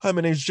Hi,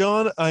 my name's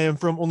John. I am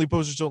from Only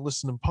Posers Don't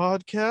Listen to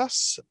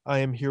Podcasts. I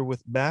am here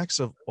with Max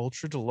of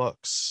Ultra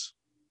Deluxe.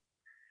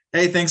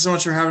 Hey, thanks so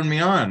much for having me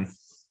on.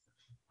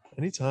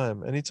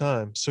 Anytime,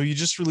 anytime. So you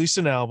just released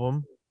an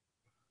album,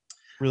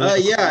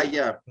 really,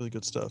 Yeah. really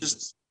good stuff.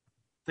 Just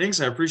thanks.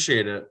 I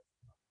appreciate it.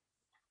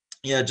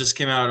 Yeah, it just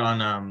came out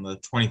on the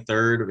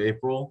 23rd of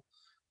April.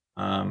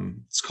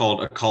 It's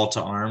called A Call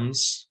to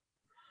Arms.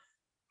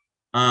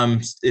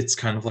 It's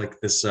kind of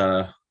like this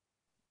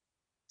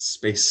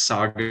space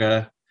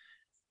saga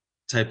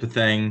type of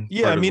thing,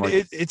 Yeah, I part of mean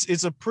like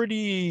it's a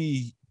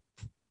pretty.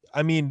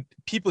 I mean,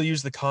 people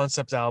use the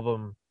concept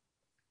album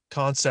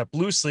concept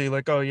loosely,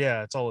 like, oh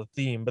yeah, it's all a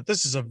theme. But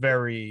this is a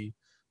very,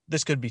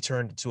 this could be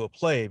turned into a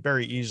play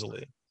very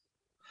easily.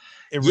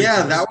 It reads yeah,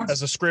 as that would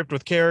as a script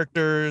with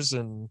characters,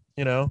 and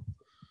yeah,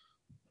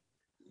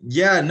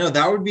 no,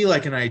 that would be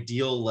like an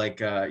ideal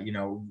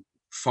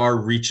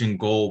far-reaching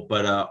goal,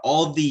 but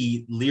all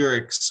the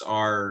lyrics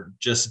are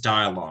just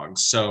dialogue.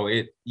 So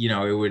it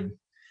would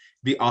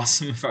be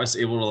awesome if I was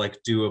able to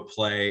like do a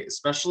play,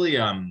 especially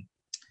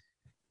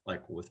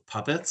like with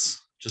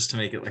puppets, just to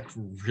make it like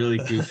really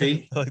I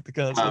goofy. like the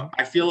concept.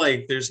 I feel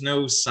like there's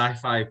no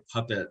sci-fi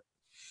puppet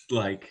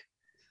like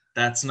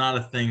that's not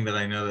a thing that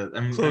I know that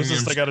I'm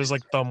Closest I sure. got is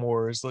like Thumb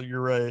Wars. So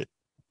you're right.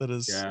 That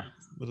is Yeah.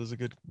 that is a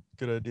good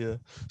idea.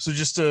 So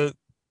just to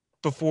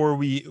before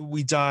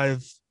we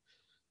dive,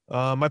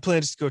 my plan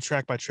is to go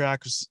track by track.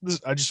 'Cause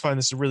I just find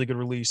this a really good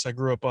release. I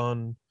grew up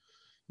on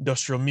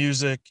industrial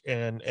music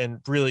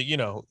and really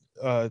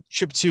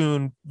chip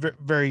tune,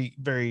 very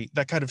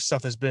that kind of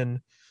stuff has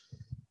been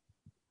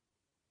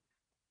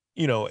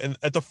and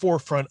at the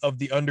forefront of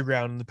the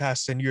underground in the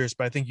past 10 years.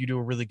 But I think you do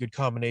a really good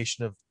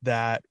combination of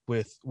that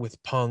with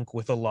punk,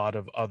 with a lot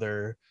of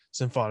other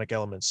symphonic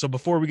elements. So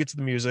before we get to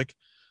the music,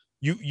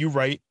 you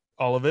write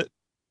all of it,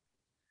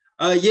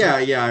 right?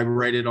 Yeah, I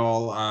write it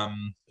all.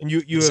 And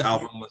you This have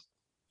album was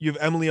you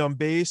have Emily on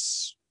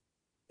bass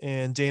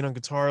and Dane on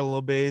guitar, a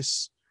little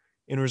bass,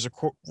 and it was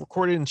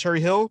recorded in Cherry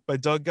Hill by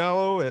Doug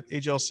Gallo at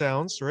AGL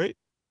Sounds, right?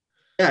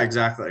 yeah,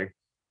 exactly.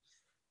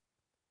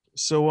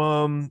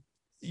 So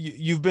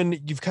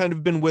you've kind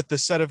of been with the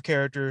set of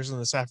characters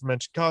and this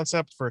aforementioned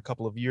concept for a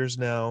couple of years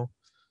now.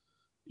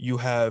 You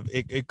have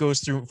it goes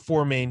through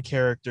four main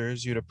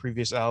characters. You had a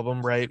previous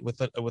album, right,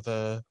 with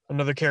a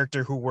another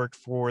character who worked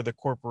for the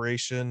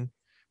corporation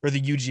or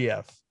the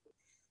UGF.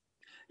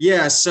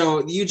 Yeah,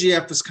 so the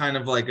UGF was kind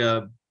of like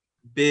a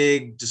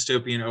big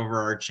dystopian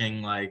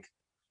overarching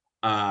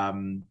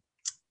um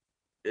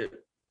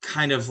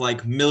kind of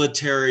like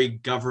military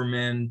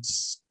government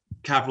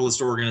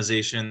capitalist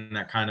organization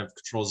that kind of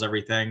controls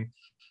everything.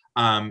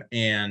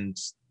 And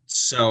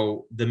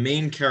so the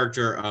main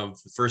character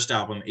of the first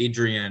album,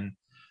 Adrian,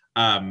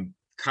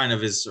 kind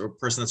of is a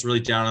person that's really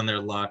down on their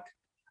luck,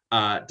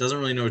 doesn't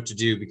really know what to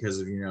do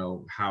because of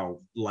how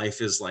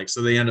life is like.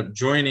 So they end up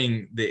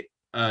joining the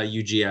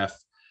UGF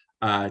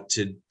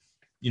to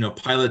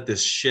pilot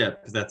this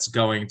ship that's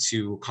going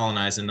to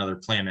colonize another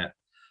planet.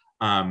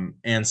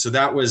 And so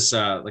that was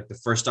like the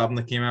first album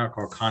that came out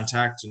called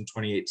Contact in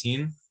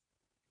 2018.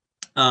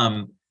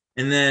 And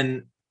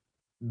then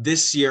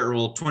this year,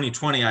 well,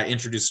 2020, I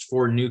introduced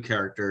four new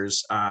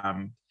characters: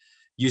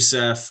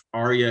 Yusef,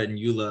 Arya, and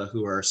Eula,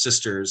 who are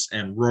sisters,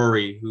 and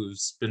Rory,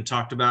 who's been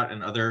talked about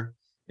in other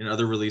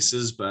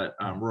releases, but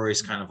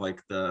Rory's kind of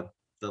like the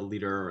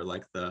leader, or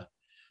like the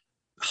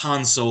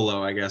Han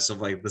Solo, I guess,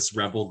 of like this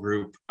rebel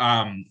group.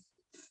 And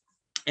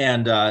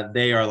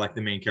they are like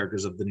the main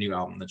characters of the new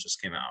album that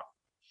just came out.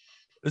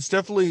 It's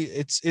definitely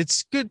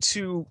it's good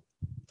to.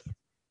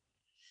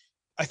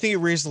 I think it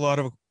raised a lot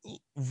of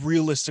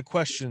realistic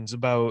questions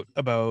about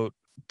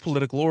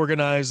political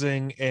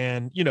organizing,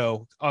 and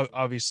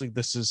obviously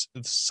this is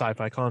a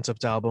sci-fi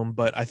concept album,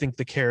 but I think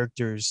the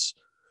characters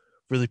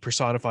really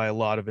personify a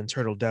lot of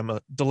internal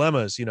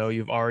dilemmas. You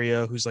have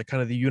Arya, who's like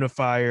kind of the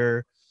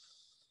unifier,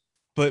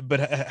 but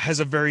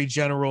has a very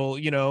general,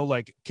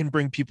 like can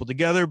bring people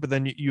together. But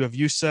then you have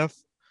Yusef,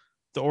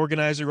 the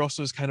organizer, who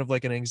also is kind of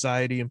like an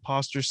anxiety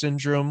imposter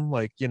syndrome,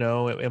 like,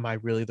 am I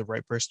really the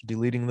right person to be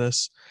leading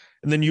this?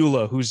 And then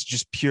Eula, who's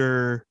just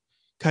pure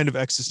kind of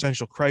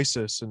existential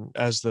crisis. And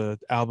as the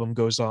album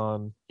goes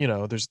on,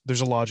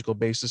 there's a logical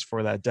basis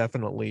for that,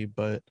 definitely.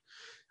 But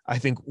I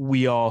think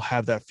we all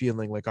have that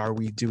feeling, like, are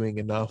we doing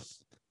enough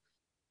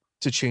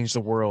to change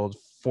the world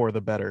for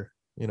the better?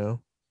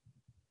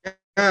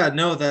 Yeah,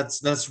 no,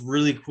 that's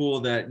really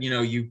cool that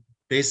you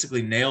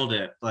basically nailed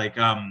it. Like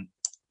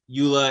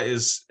Eula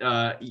is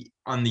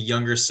on the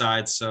younger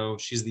side, so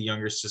she's the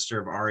younger sister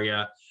of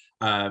Arya.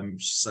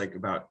 She's like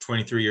about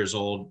 23 years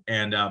old,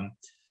 and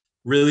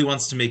really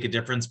wants to make a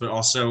difference, but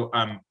also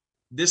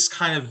this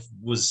kind of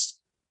was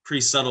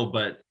pretty subtle,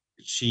 but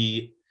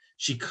she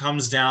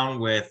comes down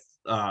with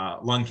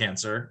lung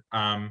cancer.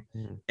 Mm.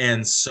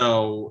 And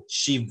so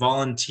she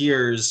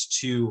volunteers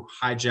to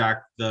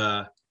hijack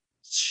the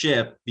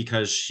ship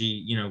because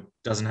she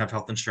doesn't have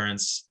health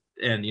insurance,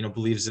 and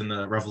believes in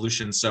the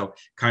revolution. So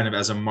kind of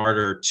as a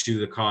martyr to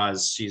the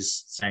cause,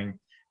 she's saying,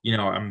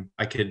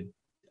 I could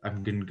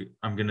I'm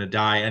gonna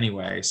die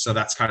anyway. So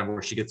that's kind of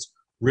where she gets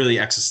really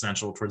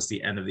existential towards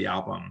the end of the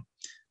album,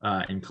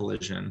 in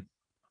Collision.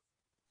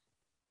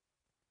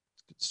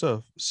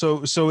 So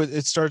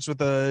it starts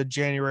with a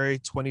January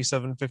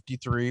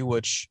 2753,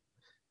 which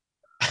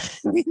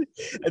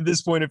at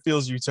this point it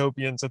feels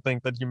utopian to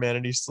think that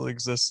humanity still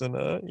exists in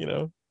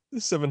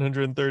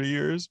 730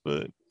 years,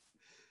 but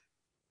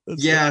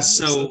Yeah, that's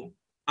so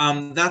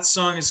that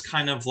song is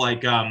kind of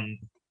like I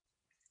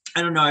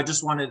don't know,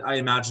 I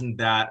imagined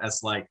that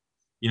as like,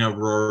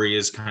 Rory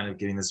is kind of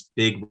giving this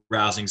big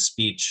rousing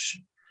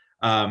speech,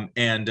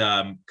 and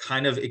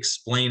kind of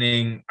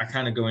explaining, I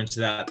kind of go into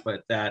that,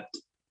 but that,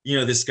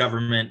 this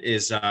government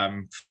is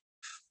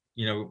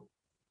you know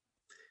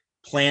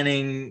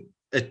planning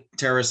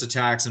terrorist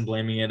attacks and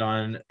blaming it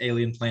on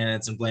alien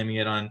planets and blaming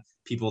it on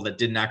people that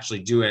didn't actually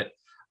do it,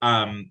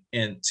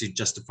 and to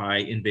justify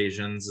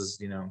invasions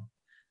is,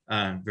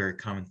 very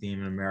common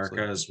theme in America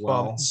like as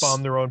bomb well.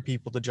 bomb their own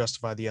people to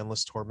justify the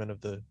endless torment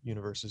of the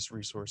universe's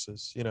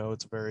resources.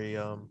 It's very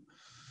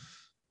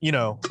you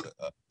know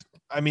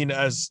I mean,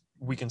 as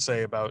we can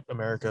say about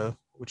America,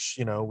 which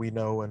we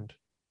know and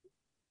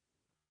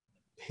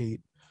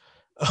hate.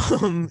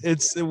 Yeah,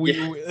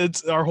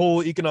 It's our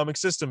whole economic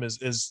system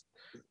is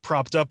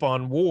propped up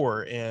on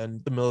war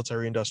and the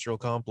military industrial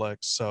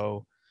complex.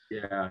 So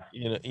yeah,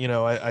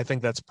 I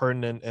think that's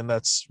pertinent, and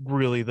that's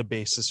really the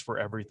basis for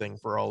everything,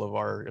 for all of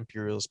our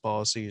imperialist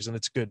policies, and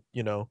it's good,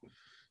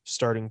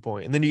 starting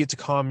point. And then you get to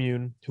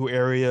Commune, who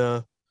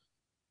Area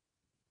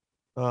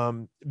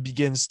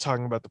begins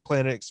talking about the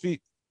planet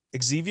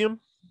Exevium.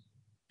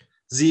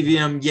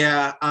 Xevium.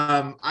 Yeah,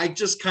 I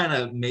just kind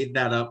of made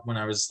that up when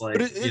I was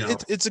But like,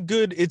 it's a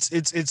good,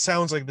 it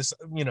sounds like this,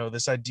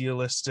 this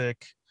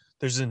idealistic,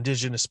 there's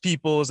indigenous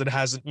peoples, it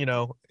hasn't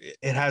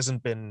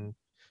been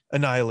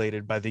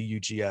annihilated by the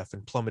UGF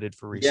and plummeted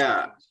for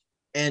yeah, resources.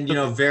 and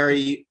So,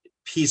 very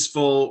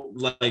peaceful,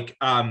 like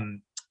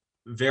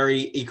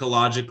very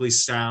ecologically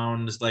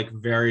sound, like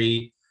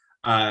very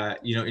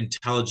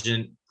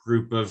intelligent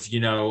group of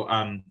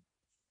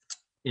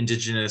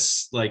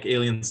indigenous like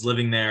aliens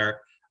living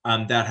there,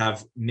 that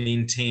have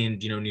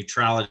maintained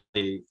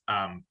neutrality,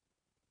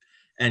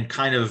 and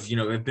kind of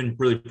have been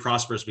really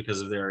prosperous because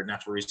of their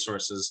natural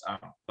resources,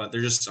 but they're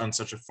just on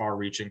such a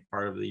far-reaching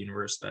part of the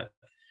universe that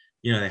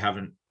they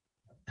haven't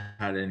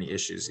had any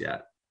issues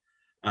yet.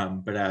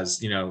 But as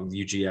the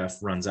UGF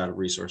runs out of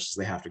resources,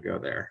 they have to go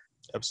there.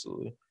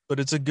 absolutely. But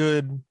it's a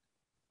good,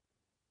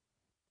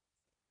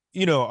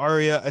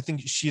 Arya, I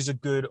think she's a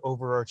good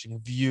overarching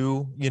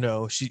view.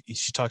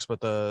 She talks about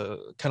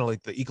the kind of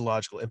like the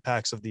ecological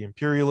impacts of the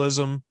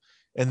imperialism,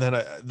 and then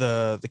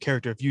the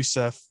character of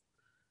Yusef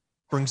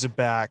brings it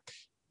back,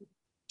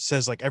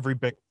 says like every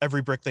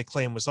brick they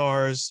claim was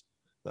ours.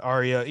 The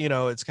Arya,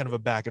 it's kind of a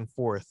back and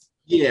forth.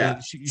 Yeah.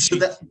 And So she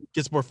that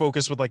gets more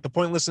focused with like the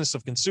pointlessness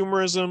of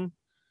consumerism,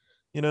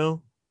 you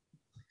know.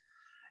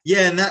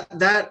 yeah, and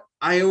that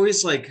I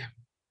always like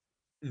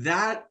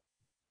that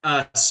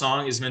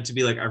song is meant to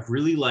be like, I've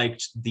really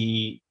liked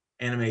the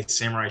anime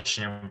Samurai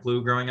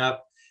Champloo growing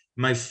up.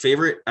 My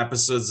favorite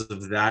episodes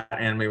of that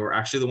anime were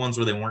actually the ones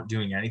where they weren't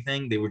doing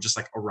anything. They would just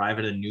like arrive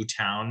at a new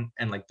town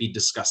and like be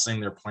discussing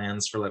their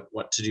plans for like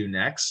what to do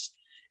next.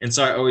 And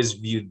so I always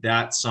viewed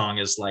that song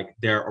as like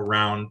they're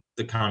around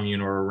the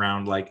commune or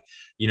around like,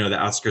 the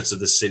outskirts of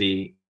the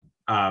city.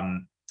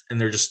 And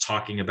they're just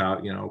talking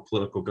about,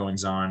 political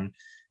goings on.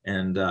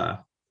 And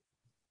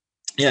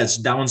yeah,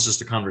 that one's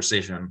just a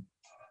conversation.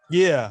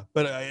 Yeah,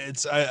 but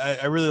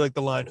I really like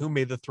the line, "Who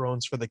made the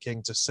thrones for the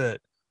king to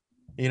sit?"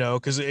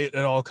 Because it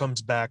all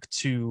comes back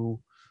to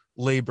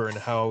labor and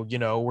how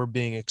we're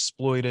being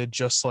exploited,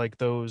 just like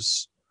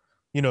those,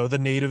 the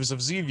natives of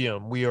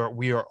Zevium. We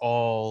are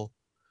all,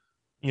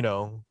 you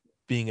know,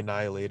 being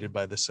annihilated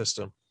by the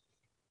system.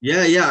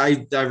 Yeah, yeah,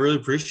 I really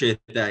appreciate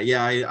that.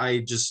 Yeah, I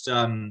just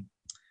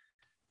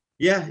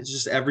yeah, it's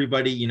just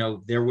everybody,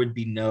 there would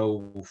be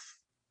no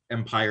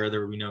empire,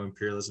 there would be no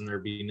imperialism, there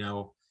would be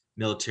no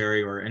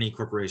military or any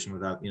corporation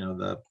without,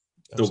 the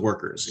Absolutely.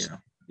 workers,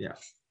 Yeah.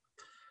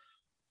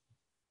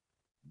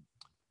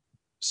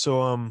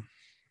 So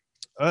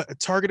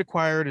target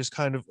acquired is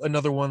kind of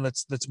another one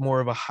that's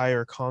more of a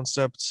higher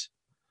concept.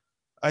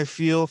 I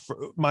feel,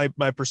 for my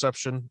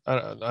perception,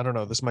 I don't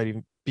know, this might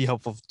even be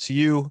helpful to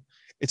you.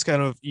 It's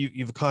kind of, you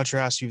have a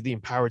contrast. You have the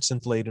empowered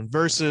Scintillating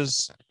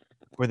Verses,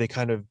 where they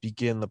kind of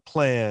begin the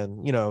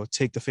plan,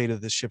 take the fate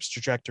of this ship's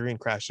trajectory and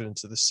crash it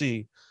into the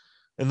sea.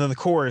 And then the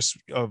chorus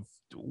of,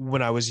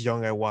 "When I was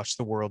young, I watched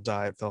the world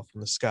die, it fell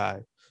from the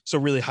sky." So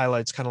it really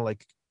highlights kind of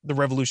like the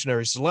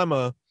revolutionary's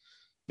dilemma,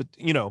 but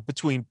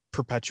between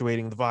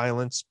perpetuating the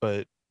violence,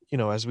 but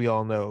as we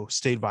all know,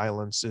 state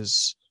violence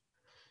is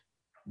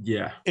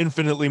Yeah.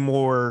 infinitely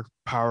more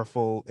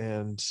powerful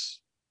and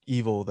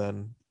evil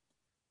than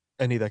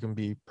any that can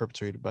be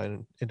perpetrated by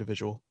an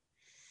individual.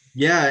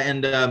 Yeah,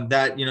 and that,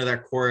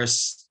 that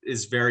chorus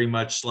is very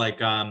much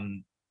like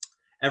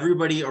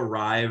everybody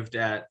arrived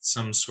at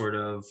some sort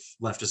of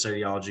leftist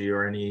ideology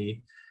or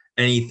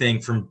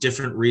anything from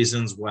different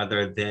reasons,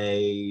 whether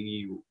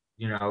they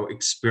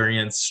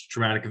experienced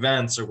traumatic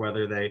events, or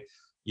whether they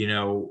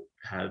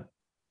had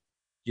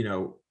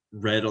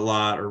read a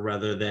lot, or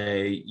whether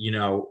they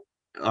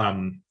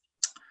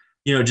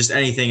just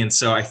anything. And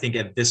so I think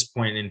at this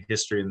point in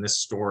history, in this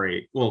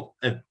story, well,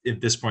 at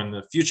this point in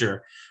the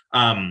future,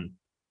 a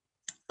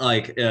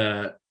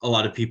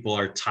lot of people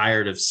are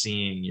tired of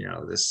seeing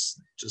this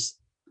just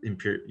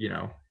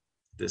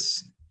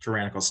this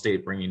tyrannical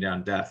state bringing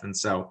down death, and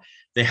so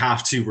they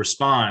have to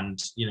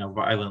respond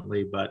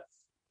violently, but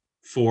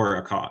for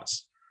a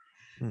cause.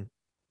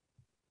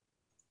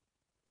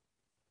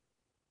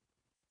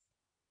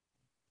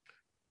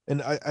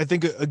 And I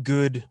think a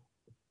good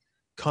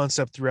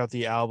concept throughout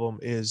the album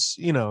is,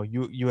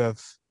 you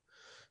have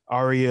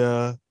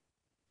Arya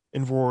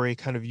and Rory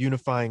kind of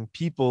unifying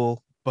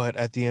people, but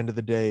at the end of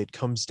the day, it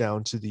comes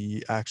down to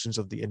the actions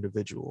of the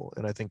individual.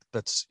 And I think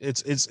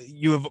it's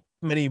you have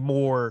many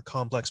more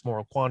complex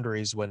moral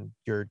quandaries when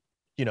you're,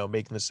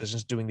 making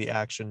decisions, doing the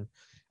action,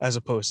 as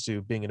opposed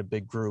to being in a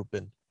big group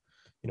and,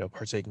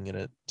 partaking in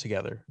it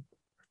together.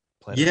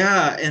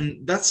 Yeah,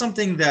 and that's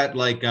something that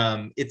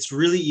it's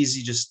really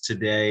easy just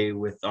today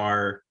with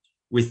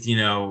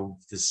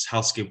this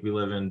hellscape we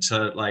live in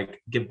to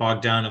get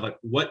bogged down of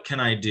what can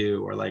I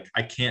do, or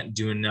I can't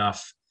do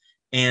enough.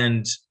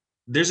 And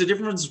there's a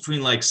difference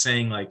between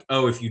saying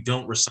oh, if you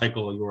don't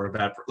recycle, you're a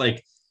bad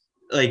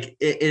and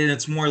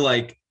it's more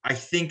I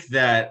think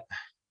that,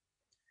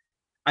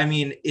 I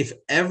mean, if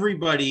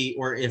everybody,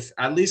 or if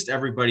at least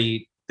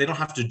everybody, they don't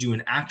have to do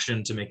an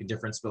action to make a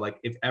difference, but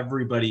if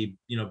everybody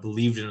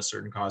believed in a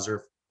certain cause, or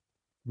if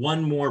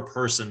one more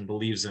person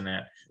believes in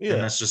it, then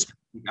that's just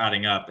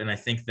adding up. And I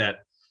think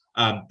that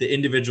the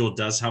individual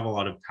does have a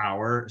lot of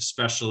power,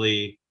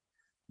 especially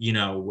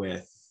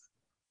with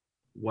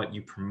what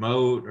you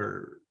promote,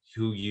 or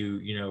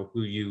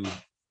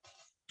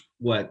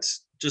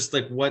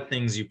what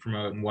things you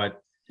promote, and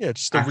what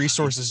just the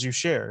resources you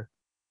share.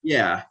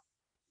 Yeah.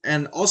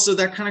 And also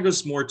that kind of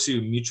goes more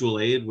to mutual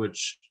aid,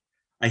 which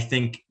I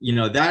think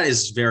that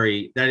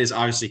is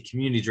obviously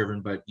community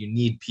driven, but you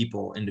need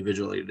people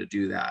individually to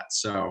do that.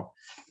 So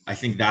I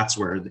think that's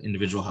where the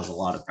individual has a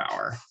lot of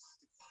power.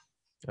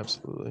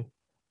 Absolutely.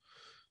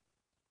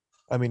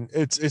 I mean,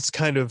 it's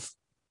kind of,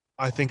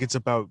 I think it's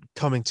about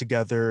coming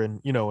together and,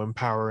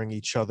 empowering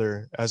each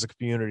other as a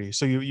community.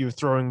 So you're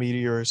throwing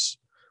meteors,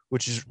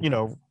 which is,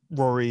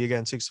 Rory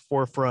again takes the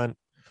forefront,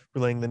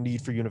 relaying the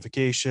need for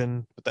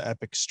unification with the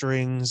epic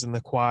strings and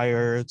the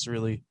choir. It's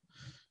really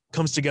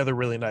comes together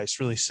really nice,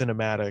 really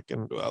cinematic.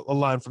 And a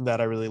line from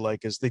that I really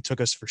like is, they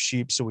took us for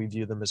sheep, so we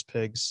view them as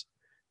pigs.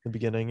 In the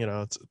beginning,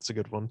 it's a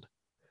good one.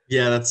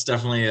 Yeah, that's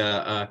definitely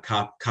a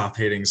cop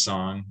hating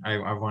song.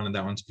 I wanted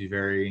that one to be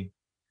very,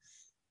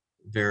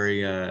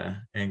 very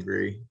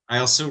angry. I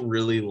also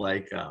really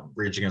like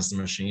Rage Against the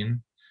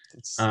Machine.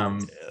 It's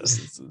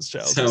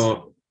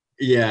so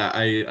yeah,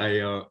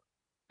 I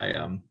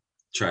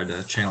tried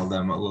to channel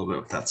them a little bit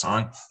with that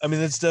song. I mean,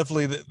 that's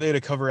definitely, they had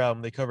a cover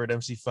album. They covered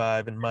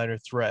MC5 and Minor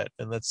Threat,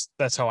 and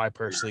that's how I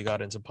personally got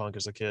into punk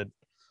as a kid.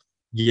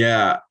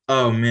 Yeah.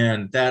 Oh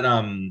man, that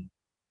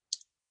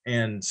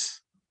and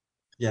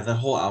yeah, that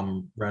whole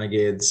album,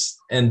 Renegades,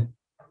 and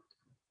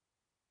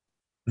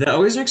that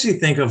always makes me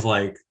think of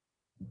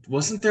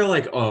wasn't there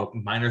a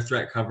Minor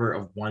Threat cover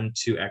of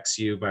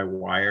 12XU by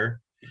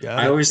Wire?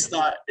 I always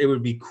thought it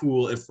would be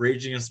cool if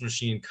Rage Against the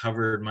Machine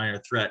covered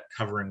Minor Threat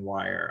covering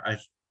Wire.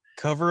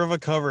 Cover of a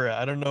cover.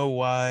 I don't know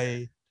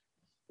why,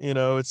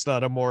 it's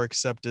not a more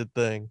accepted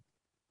thing.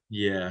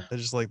 Yeah. I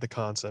just like the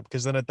concept,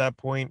 because then at that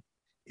point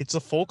it's a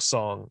folk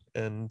song,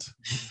 and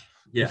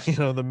yeah,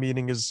 the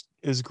meaning is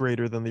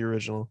greater than the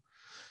original.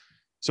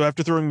 So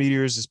after Throwing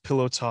Meteors is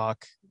Pillow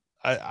Talk.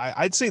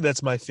 I'd say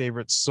that's my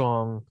favorite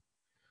song.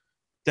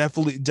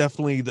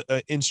 Definitely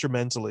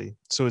instrumentally.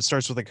 So it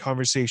starts with a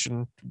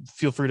conversation.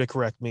 Feel free to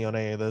correct me on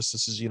any of this.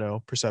 This is,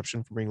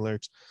 perception from reading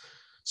lyrics.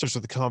 Starts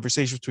with a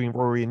conversation between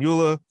Rory and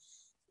Eula,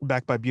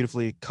 backed by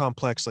beautifully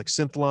complex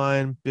synth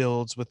line,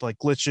 builds with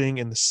glitching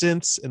in the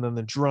synths, and then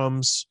the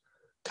drums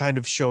kind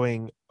of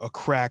showing a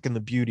crack in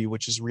the beauty,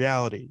 which is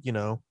reality,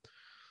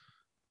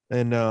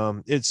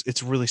 And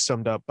it's really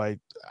summed up by,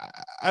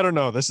 I don't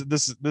know, this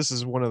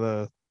is one of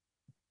the,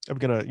 I'm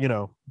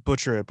gonna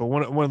butcher it, but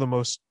one of the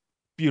most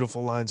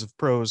beautiful lines of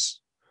prose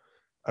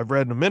I've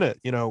read in a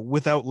minute.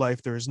 Without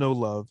life there is no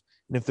love,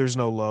 and if there's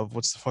no love,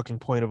 what's the fucking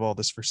point of all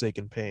this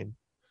forsaken pain?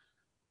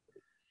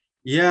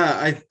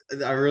 Yeah,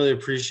 I really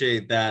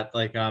appreciate that.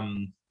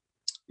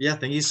 Yeah,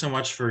 thank you so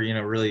much for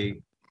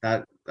really,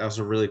 that was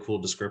a really cool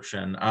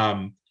description.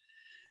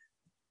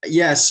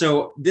 Yeah,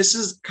 so this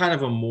is kind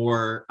of a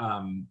more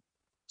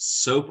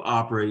soap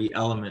opera-y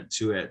element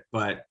to it,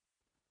 but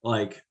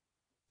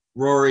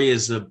Rory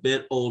is a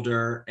bit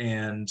older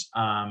and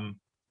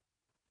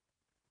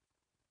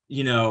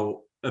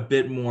a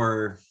bit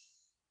more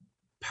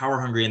power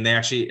hungry, and they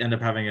actually end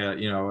up having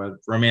a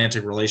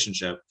romantic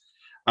relationship.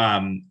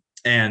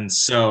 And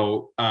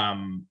so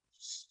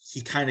he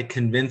kind of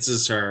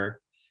convinces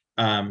her,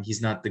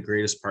 he's not the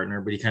greatest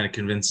partner, but he kind of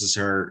convinces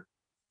her,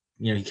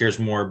 he cares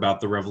more about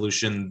the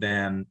revolution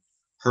than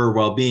her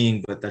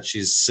well-being, but that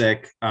she's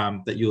sick,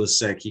 that Eula's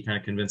sick. He kind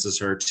of convinces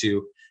her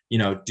to,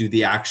 do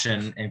the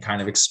action, and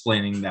kind of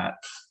explaining that,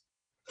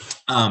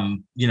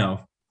 you know,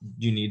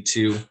 you need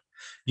to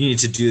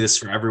do this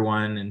for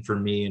everyone, and for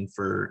me, and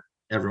for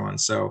everyone.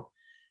 So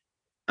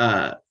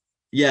uh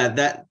yeah,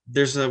 that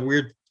there's a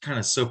weird kind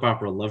of soap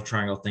opera love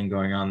triangle thing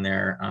going on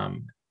there,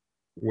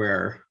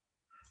 where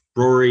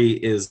Rory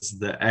is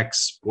the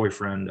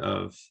ex-boyfriend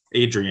of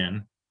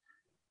Adrian.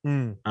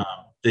 Hmm.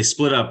 They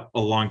split up a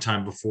long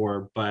time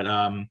before, but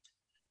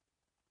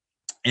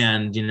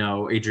and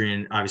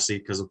Adrian, obviously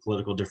because of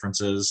political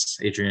differences,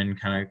 Adrian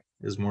kind of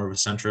is more of a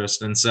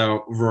centrist, and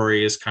so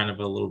Rory is kind of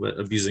a little bit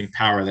abusing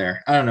power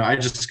there. I don't know. I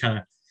just kind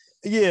of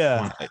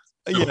Yeah. want soap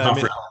Yeah. I mean,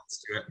 opera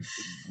elements to it.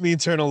 the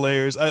internal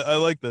layers. I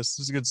like this.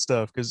 This is good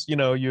stuff because you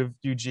have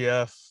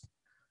UGF,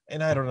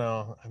 and I don't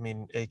know. I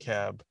mean,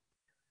 ACAB.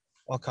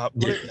 I'll cop.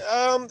 But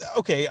Yeah.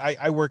 okay.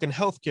 I work in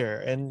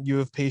healthcare, and you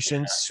have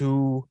patients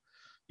who,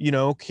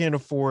 can't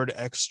afford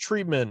X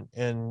treatment,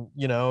 and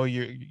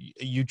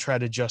you try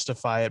to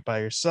justify it by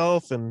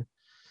yourself, and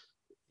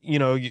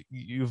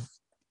you've.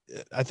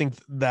 I think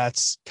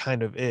that's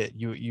kind of it.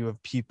 You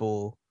have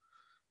people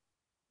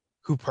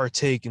who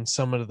partake in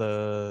some of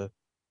the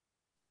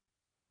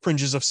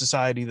fringes of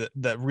society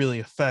that really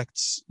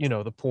affects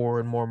the poor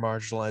and more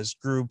marginalized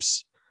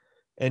groups,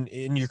 and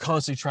you're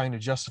constantly trying to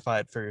justify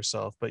it for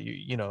yourself, but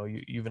you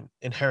have an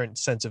inherent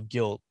sense of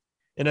guilt,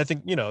 and I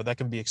think that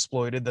can be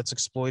exploited. That's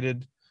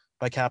exploited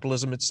by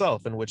capitalism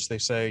itself, in which they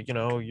say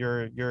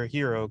you're a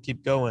hero,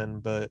 keep going,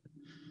 but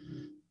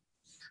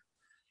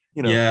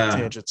Yeah.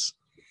 tangents.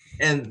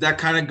 And that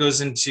kind of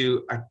goes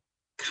into, I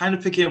kind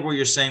of picking up what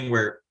you're saying,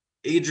 where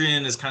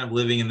Adrian is kind of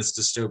living in this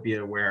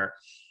dystopia where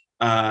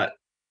uh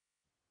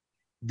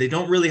they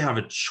don't really have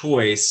a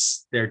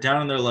choice. They're down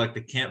on their luck.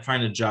 They can't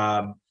find a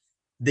job.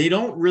 They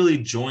don't really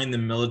join the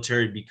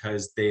military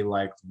because they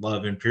like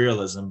love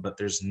imperialism, but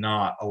there's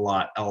not a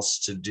lot else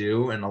to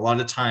do. And a lot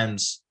of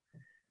times,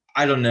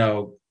 I don't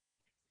know,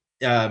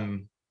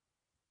 um,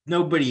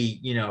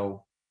 nobody,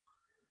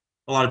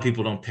 a lot of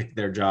people don't pick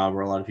their job,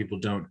 or a lot of people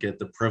don't get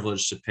the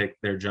privilege to pick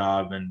their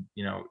job. And,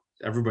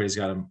 everybody's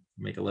got to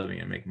make a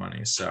living and make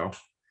money. So it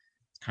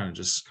kind of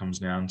just comes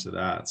down to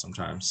that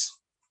sometimes.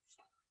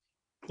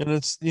 And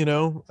it's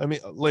I mean,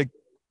 like,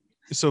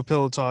 so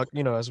pillow talk,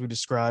 as we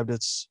described,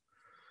 it's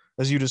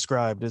as you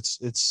described,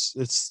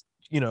 it's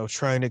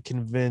trying to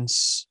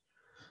convince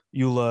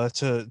Eula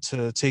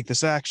to take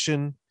this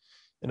action.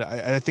 And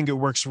I think it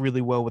works really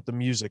well with the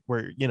music,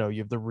 where you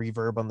have the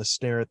reverb on the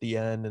snare at the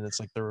end, and it's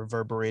like the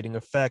reverberating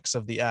effects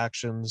of the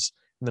actions,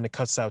 and then it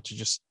cuts out to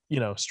just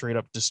straight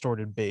up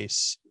distorted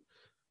bass,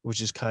 which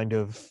is kind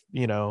of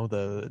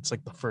it's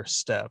like the first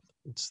step.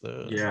 It's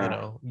the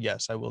Yeah.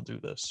 yes, I will do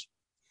this.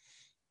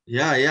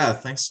 Yeah. Yeah.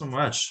 Thanks so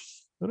much.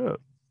 And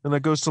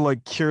that goes to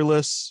like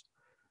Careless,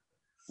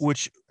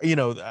 which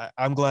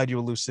I'm glad you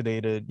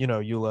elucidated.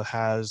 Eula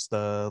has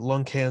the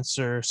lung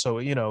cancer, so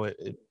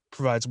it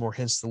provides more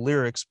hints to the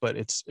lyrics, but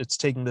it's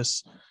taking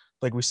this,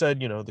 like we said,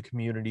 the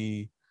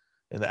community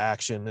and the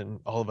action and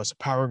all of us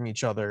empowering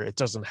each other. It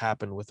doesn't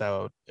happen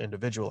without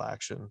individual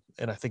action,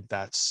 and I think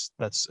that's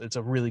it's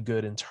a really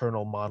good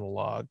internal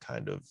monologue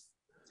kind of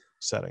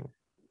setting.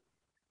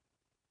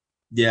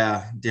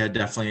 Yeah, yeah,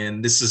 definitely.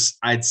 And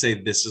I'd say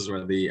this is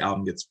where the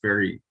album gets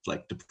very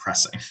like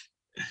depressing.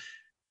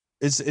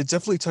 It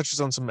definitely touches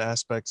on some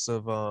aspects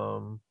of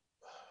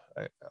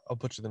I, I'll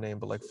butcher the name,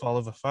 but like Fall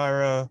of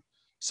Ephira,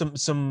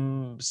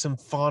 some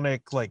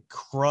symphonic like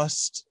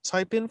crust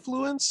type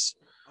influence.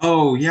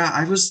 Oh yeah,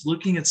 I was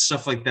looking at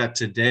stuff like that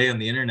today on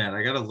the internet.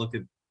 I got to look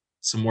at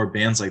some more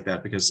bands like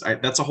that, because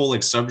that's a whole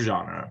like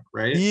subgenre,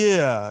 right?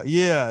 Yeah,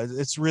 yeah,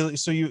 it's really,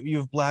 so you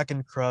have Black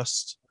and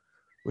Crust,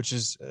 which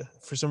is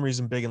for some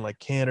reason big in like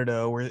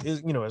Canada, where it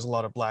has a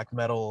lot of black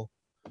metal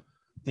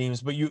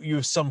themes, but you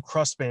have some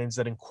crust bands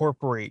that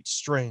incorporate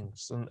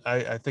strings, and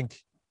I think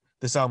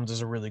this album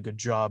does a really good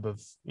job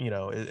of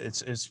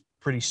it's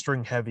pretty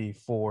string heavy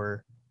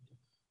for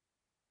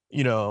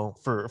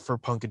for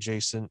punk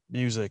adjacent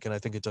music, and I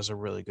think it does a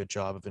really good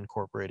job of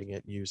incorporating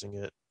it, using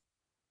it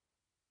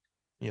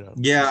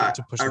Yeah,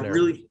 to push I the narrative.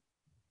 really,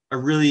 I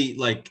really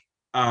like.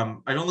 I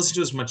don't listen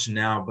to as much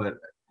now, but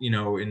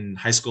in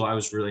high school, I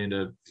was really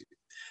into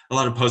a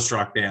lot of post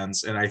rock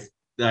bands, and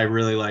I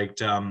really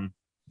liked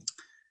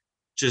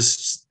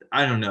just,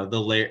 I don't know, the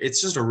layer.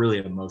 It's just a really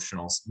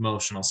emotional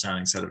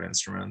sounding set of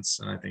instruments,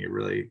 and I think it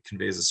really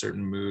conveys a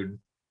certain mood.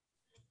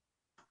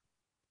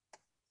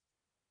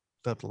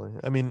 Definitely.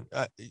 I mean,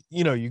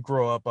 you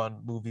grow up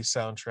on movie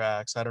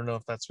soundtracks. I don't know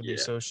if that's what the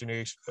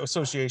Yeah.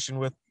 association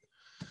with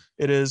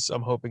it is.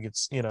 I'm hoping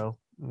it's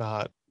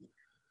not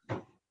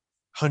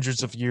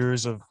hundreds of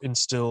years of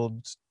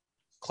instilled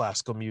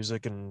classical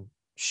music and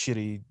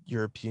shitty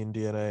European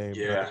DNA, but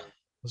Yeah.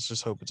 let's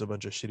just hope it's a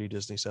bunch of shitty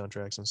Disney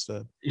soundtracks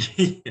instead.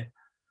 Yeah.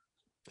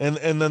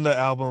 And then the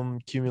album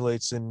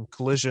accumulates in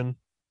Collision,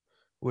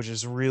 which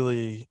is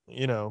really,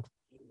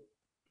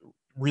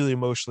 really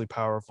emotionally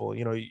powerful.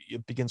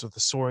 It begins with the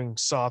soaring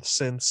soft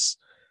synths,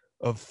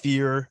 of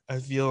fear. I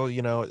feel,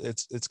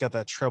 it's got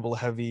that treble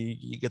heavy.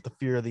 You get the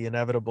fear of the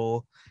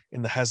inevitable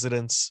and the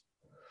hesitance,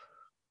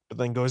 but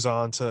then goes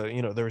on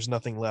to, there was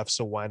nothing left,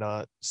 so why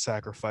not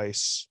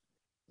sacrifice,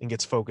 and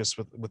gets focused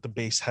with the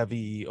bass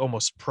heavy,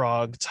 almost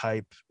prog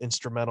type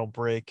instrumental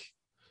break.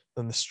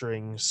 Then the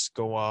strings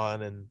go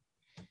on, and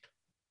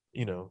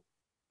you know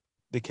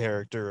the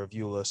character of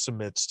Eula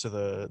submits to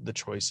the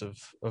choice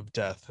of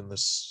death and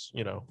this,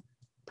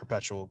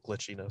 perpetual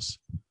glitchiness.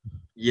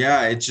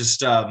 Yeah, it's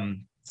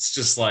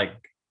just like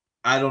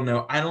I don't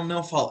know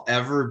if I'll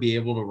ever be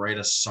able to write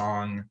a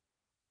song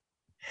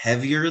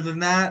heavier than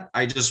that.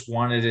 I just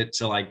wanted it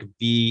to like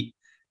be,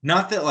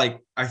 not that like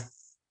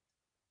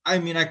I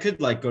mean I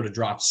could like go to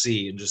drop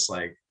C and just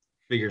like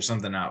figure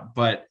something out,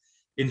 but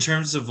in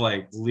terms of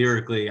like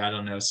lyrically, I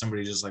don't know,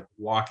 somebody just like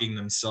walking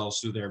themselves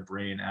through their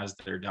brain as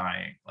they're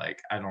dying, like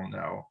I don't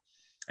know,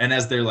 and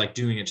as they're like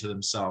doing it to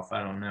themselves,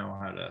 I don't know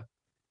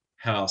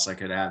how else I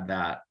could add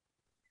that.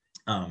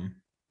 um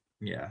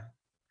yeah,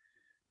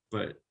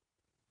 but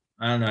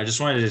I don't know, I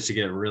just wanted it to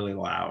get really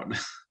loud.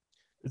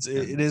 It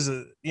And is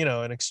a,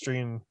 an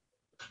extreme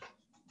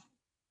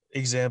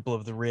example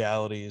of the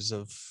realities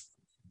of,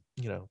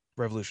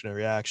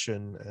 revolutionary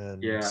action.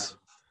 And yeah,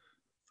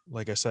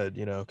 like I said,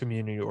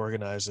 community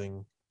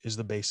organizing is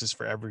the basis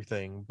for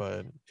everything,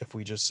 but if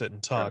we just sit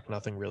and yeah, talk,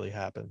 nothing really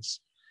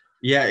happens.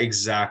 yeah,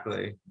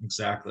 exactly.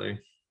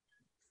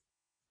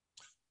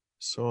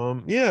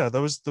 So yeah,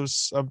 those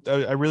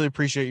I really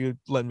appreciate you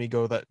letting me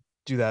go that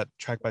do that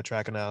track by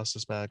track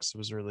analysis, Max. It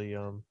was really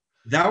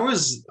That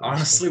was it was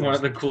honestly one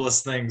of the fantastic.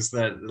 coolest things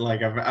that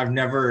like I've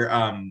never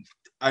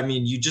I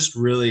mean you just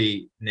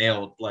really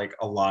nailed like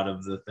a lot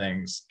of the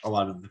things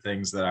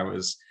that I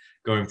was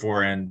going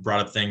for, and brought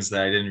up things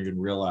that I didn't even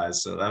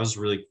realize. So that was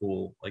really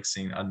cool, like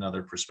seeing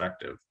another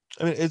perspective.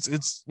 I mean,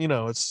 it's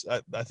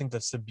I think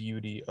that's the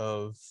beauty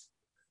of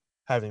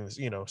having this,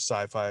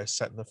 sci-fi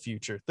set in the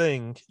future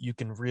thing. You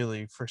can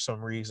really, for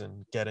some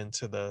reason, get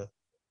into the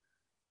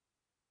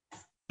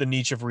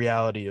niche of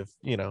reality of,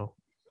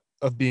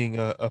 of being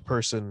a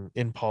person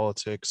in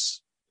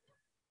politics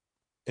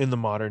in the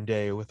modern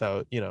day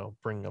without,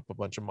 bringing up a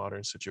bunch of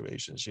modern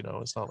situations.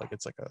 It's not like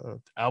it's like a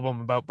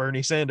album about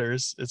Bernie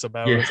Sanders. It's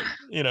Yeah.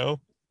 about,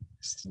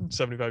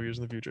 75 years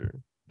in the future.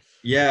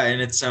 Yeah,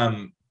 and it's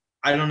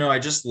I don't know, I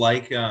just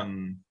like,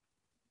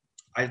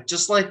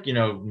 you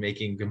know,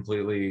 making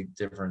completely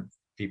different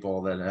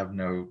people that have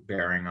no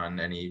bearing on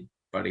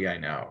anybody I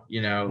know.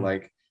 You know, Mm.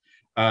 like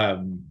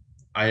um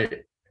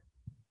I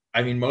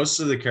I mean most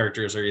of the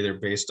characters are either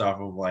based off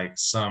of like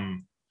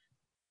some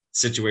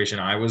situation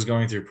I was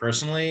going through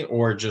personally,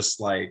 or just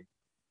like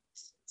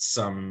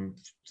some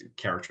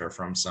character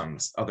from some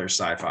other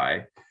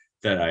sci-fi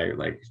that I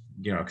like,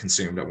 you know,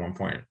 consumed at one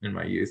point in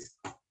my youth.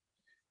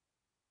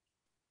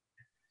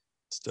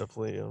 It's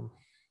definitely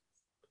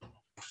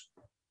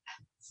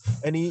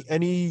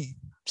any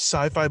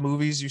sci-fi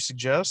movies you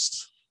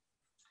suggest,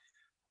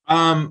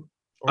 Um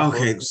or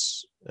okay,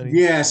 books, any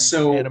yeah,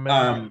 so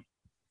anime?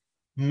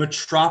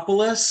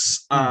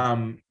 Metropolis,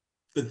 Hmm.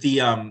 but the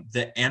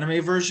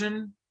anime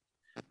version,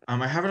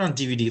 I have it on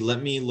DVD.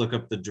 Let me look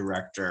up the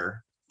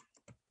director.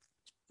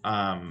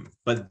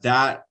 But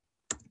that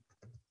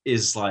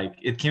is like,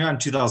 it came out in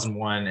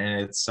 2001,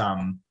 and it's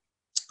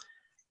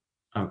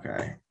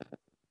okay.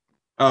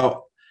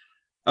 Oh,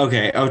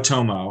 okay,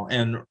 Otomo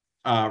and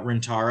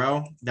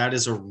Rintaro. That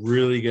is a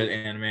really good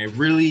anime.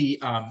 Really,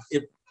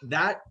 it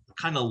that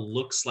kind of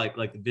looks like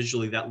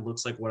visually that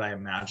looks like what I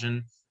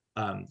imagine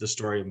the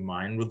story of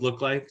mine would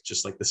look like,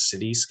 just like the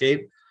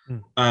cityscape. Hmm.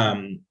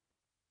 Um,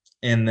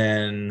 and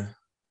then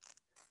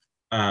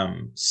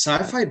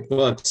sci-fi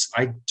books,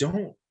 I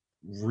don't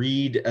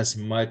read as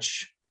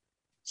much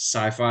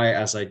sci-fi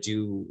as I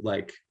do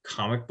like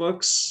comic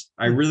books.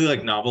 I Hmm. really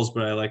like novels,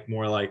 but I like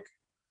more like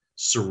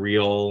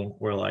surreal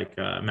or like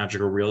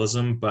magical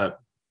realism. But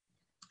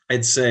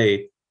I'd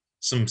say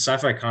some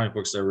sci-fi comic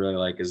books that I really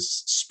like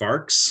is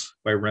Sparks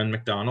by Ren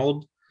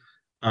McDonald.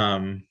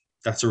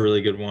 That's a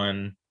really good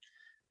one.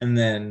 And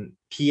then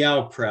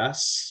Peow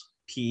Press,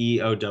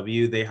 Peow,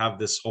 they have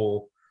this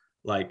whole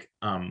like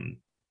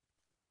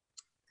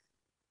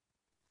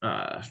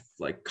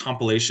like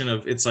compilation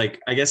of, it's like,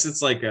 I guess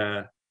it's like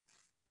a,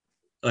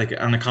 like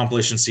on a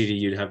compilation CD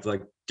you'd have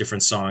like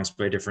different songs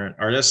by different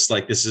artists.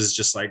 Like this is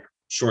just like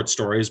short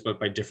stories but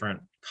by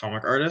different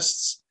comic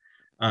artists.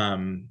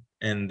 And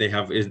they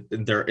have it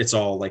there, it's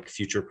all like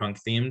future punk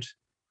themed.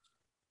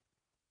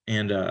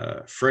 And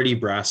Freddie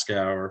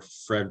Braskow, or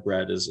Fred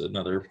Bread, is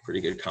another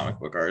pretty good comic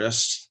book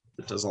artist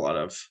that does a lot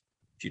of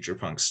future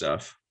punk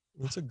stuff.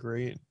 It's a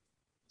great,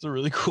 it's a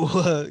really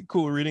cool,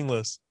 cool reading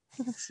list.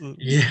 So,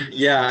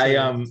 Yeah, I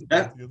to put it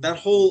together. that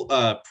whole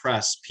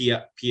press,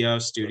 PO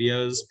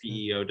Studios,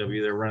 Mm.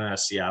 PEOW, they're running out of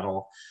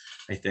Seattle,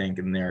 I think,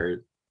 and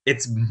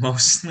it's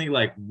mostly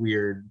like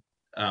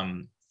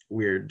um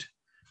weird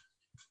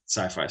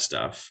sci-fi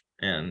stuff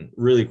and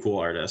really cool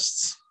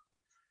artists.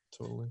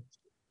 Totally.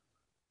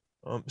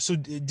 So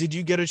did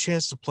you get a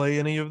chance to play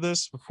any of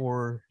this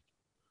before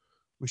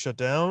we shut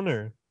down,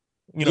 or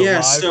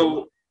Yeah,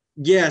 live?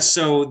 Yeah,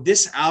 so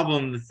this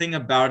album, the thing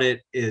about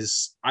it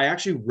is I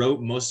actually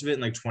wrote most of it in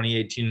like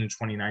 2018 and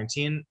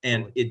 2019,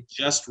 and Totally. it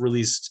just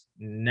released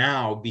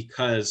now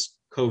because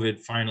COVID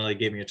finally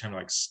gave me a time to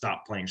like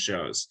stop playing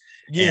shows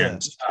Yeah,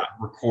 and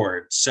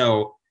record.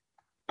 So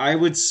I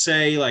would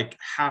say like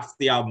half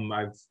the album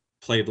I've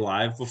played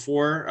live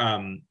before.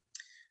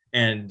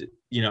 And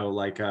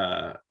like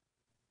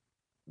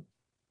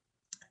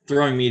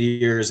Throwing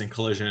Meteors and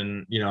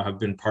Collision, have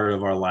been part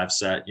of our live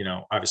set,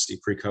 obviously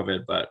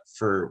pre-COVID, but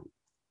for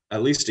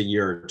at least a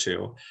year or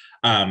two.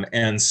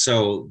 And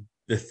so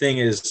the thing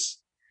is,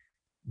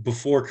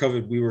 before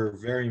COVID, we were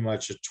very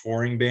much a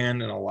touring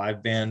band and a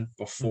live band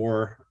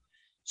before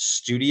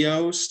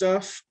studio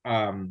stuff.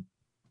 And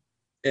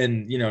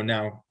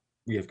now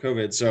we have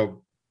COVID.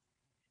 So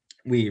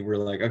we were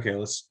like, okay,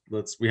 let's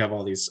we have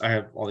all these, I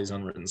have all these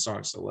unwritten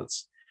songs, so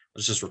let's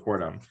just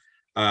record them.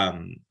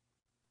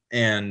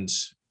 And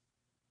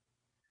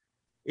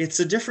it's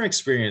a different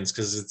experience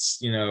because it's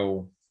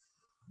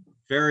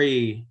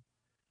very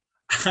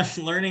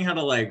I'm learning how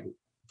to like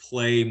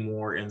play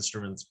more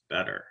instruments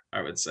better,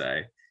 I would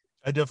say.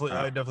 I uh,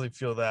 definitely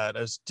feel that.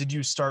 As did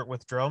you start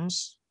with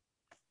drums?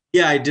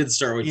 yeah, I did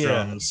start with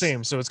Yeah, drums.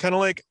 same. So it's kind of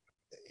like,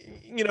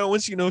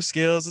 once you know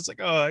scales, it's like,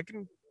 oh, I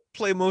can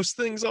play most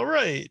things all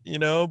right,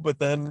 but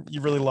then you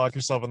really lock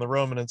yourself in the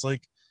room and it's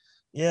like,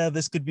 yeah,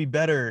 this could be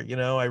better.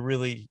 I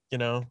really,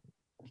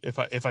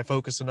 if I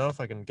focus enough,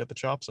 I can get the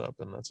chops up,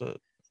 and that's it.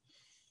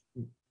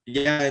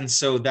 Yeah, and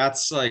so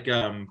that's like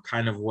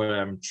kind of what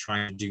I'm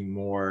trying to do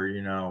more.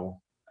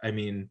 I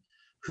mean,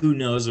 who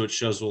knows what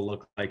shows will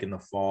look like in the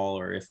fall,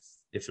 or if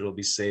it'll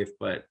be safe,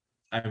 but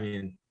I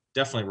mean,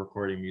 definitely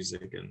recording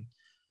music, and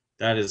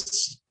that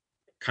is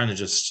kind of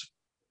just,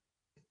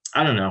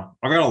 I don't know.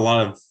 I've got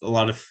a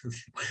lot of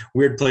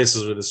weird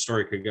places where the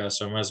story could go,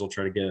 so I might as well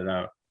try to get it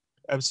out.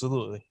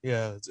 Absolutely.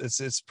 Yeah,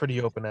 it's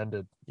pretty open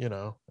ended,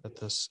 at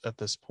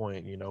this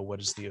point, what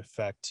is the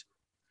effect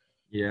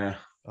Yeah.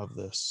 of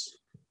this?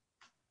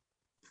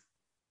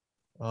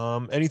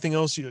 Anything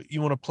else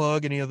you want to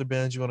plug? Any other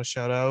bands you want to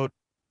shout out,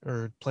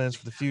 or plans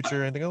for the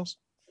future? Anything else?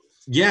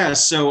 Yeah,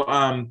 so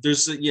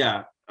there's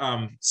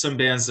some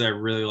bands that I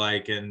really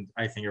like and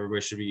I think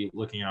everybody should be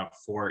looking out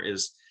for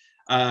is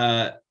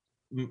uh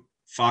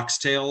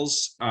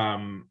Foxtails.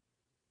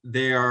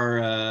 They are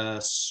a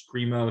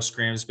screamo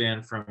scrams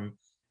band from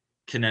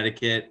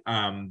Connecticut.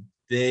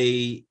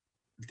 They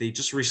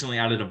just recently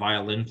added a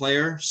violin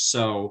player,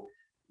 so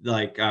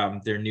like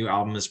their new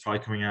album is probably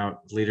coming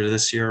out later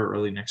this year or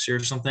early next year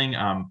or something.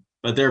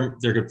 But they're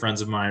good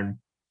friends of mine,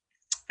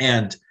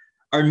 and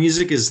our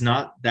music is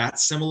not that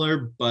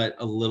similar, but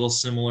a little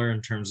similar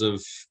in terms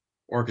of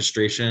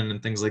orchestration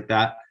and things like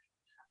that.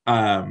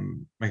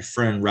 My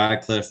friend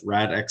Radcliffe,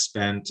 Rad X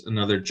Bent,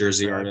 another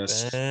Jersey Rad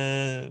artist.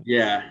 band.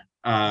 Yeah. He's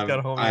got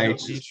a homie on a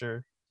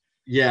feature.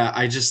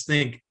 I just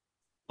think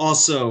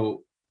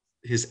also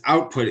his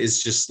output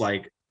is just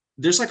like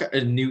there's like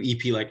a new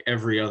EP like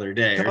every other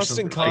day or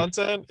Constant something. Like,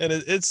 content, and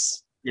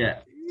it's yeah.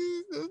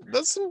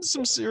 that's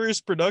some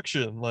serious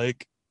production.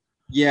 Like,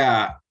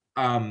 Yeah.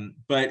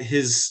 But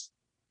his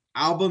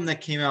album that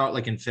came out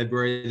like in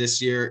February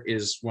this year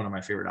is one of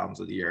my favorite albums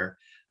of the year.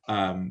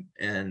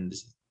 And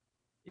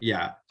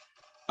yeah.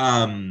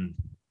 Um,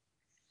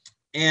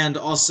 and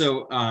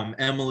also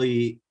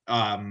Emily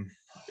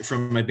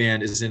from my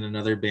band is in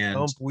another band.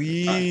 dump Uh,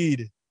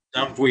 weed,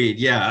 Dumpweed,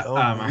 yeah. dump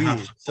I have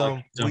weed, to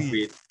plug dump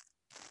weed.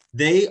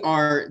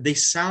 Dumpweed. They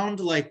sound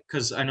like,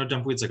 because I know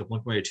Dumpweed's like a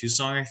Blink-182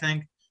 song, I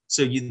think.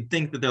 So you'd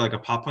think that they're like a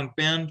pop punk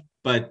band,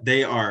 but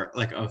they are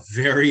like a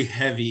very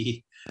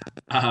heavy.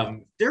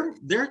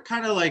 They're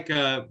kind of like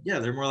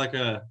they're more like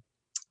a,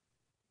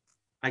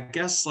 I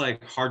guess,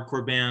 like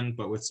hardcore band,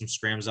 but with some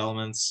Scrams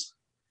elements.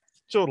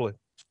 Totally.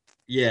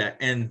 Yeah,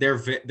 and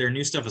their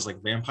new stuff is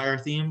like vampire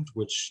themed,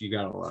 which you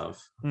gotta love.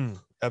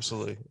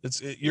 Absolutely.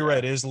 You're Yeah.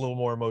 right. It is a little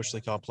more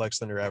emotionally complex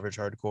than your average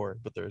hardcore,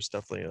 but there's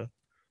definitely a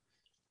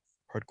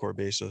hardcore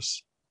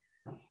basis.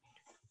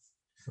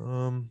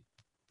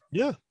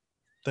 Yeah.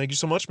 Thank you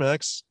so much,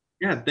 Max.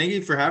 Yeah, thank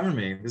you for having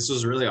me. This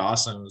was really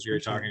awesome. It was great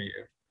Appreciate talking it. to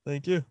you.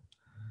 Thank you.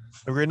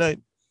 Have a great night.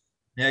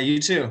 Yeah, you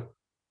too.